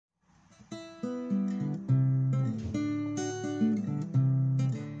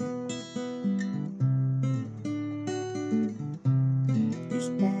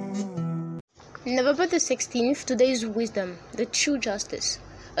November the 16th, today's wisdom, the true justice.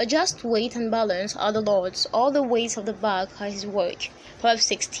 A just weight and balance are the Lord's, all the weights of the bag are his work. Proverbs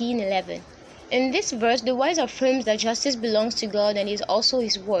 16:11. In this verse, the wise affirms that justice belongs to God and is also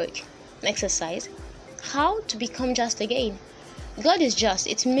his work. Exercise. How to become just again? God is just.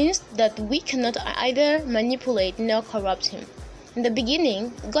 It means that we cannot either manipulate nor corrupt him. In the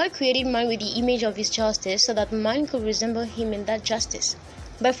beginning, God created man with the image of his justice so that man could resemble him in that justice.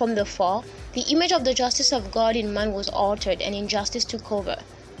 But from the fall, the image of the justice of God in man was altered and injustice took over.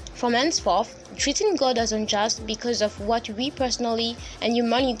 From henceforth, treating God as unjust because of what we personally and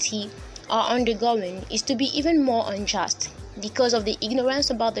humanity are undergoing is to be even more unjust because of the ignorance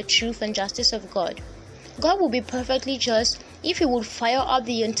about the truth and justice of God. God will be perfectly just if he would fire up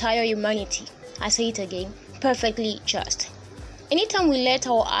the entire humanity. I say it again, perfectly just. Anytime we let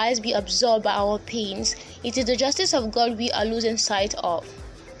our eyes be absorbed by our pains, it is the justice of God we are losing sight of.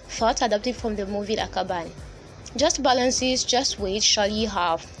 Thought adapted from the movie Akaban. Just balances, just weight shall ye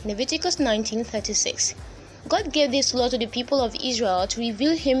have. Leviticus 19:36. God gave this law to the people of Israel to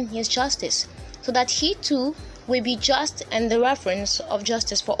reveal him his justice, so that he too will be just and the reference of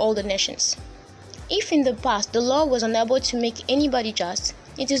justice for all the nations. If in the past the law was unable to make anybody just,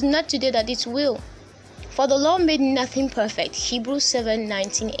 it is not today that it will. For the law made nothing perfect. Hebrews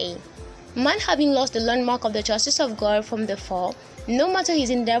 7:19a. Man having lost the landmark of the justice of God from the fall, no matter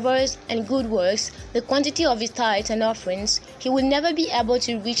his endeavors and good works, the quantity of his tithes and offerings, he will never be able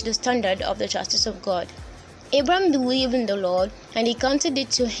to reach the standard of the justice of God. Abraham believed in the Lord, and he counted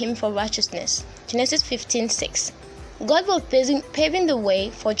it to him for righteousness. Genesis 15:6. God was paving the way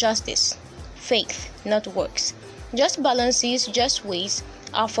for justice, faith, not works. Just balances, just weights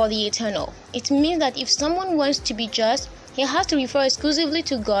are for the eternal. It means that if someone wants to be just, he has to refer exclusively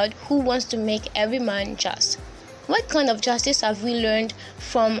to God, who wants to make every man just. What kind of justice have we learned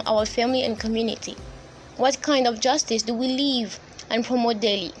from our family and community? What kind of justice do we live and promote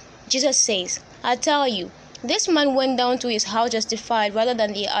daily? Jesus says, I tell you, this man went down to his house justified rather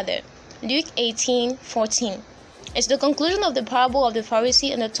than the other. Luke 18:14. It's the conclusion of the parable of the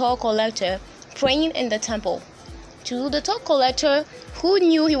Pharisee and the toll collector praying in the temple. 2. The toll collector, who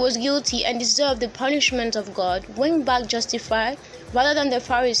knew he was guilty and deserved the punishment of God, went back justified rather than the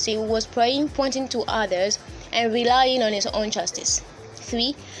Pharisee who was praying, pointing to others, and relying on his own justice.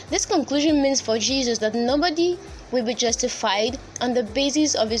 3. This conclusion means for Jesus that nobody will be justified on the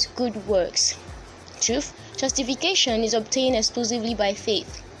basis of his good works. Truth. Justification is obtained exclusively by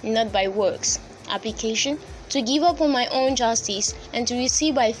faith, not by works. Application. To give up on my own justice and to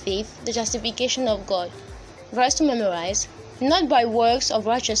receive by faith the justification of God. Verse to memorize. Not by works of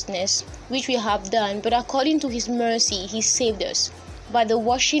righteousness which we have done, but according to his mercy he saved us, by the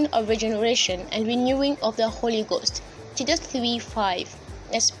washing of regeneration and renewing of the Holy Ghost. Titus 3:5.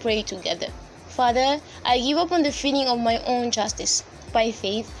 Let's pray together. Father, I give up on the feeling of my own justice. By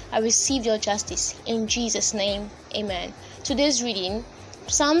faith, I receive your justice. In Jesus' name, amen. Today's reading,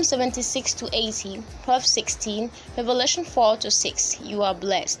 Psalm 76-80, Proverbs 16, Revelation 4-6. You are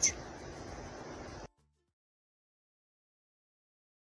blessed.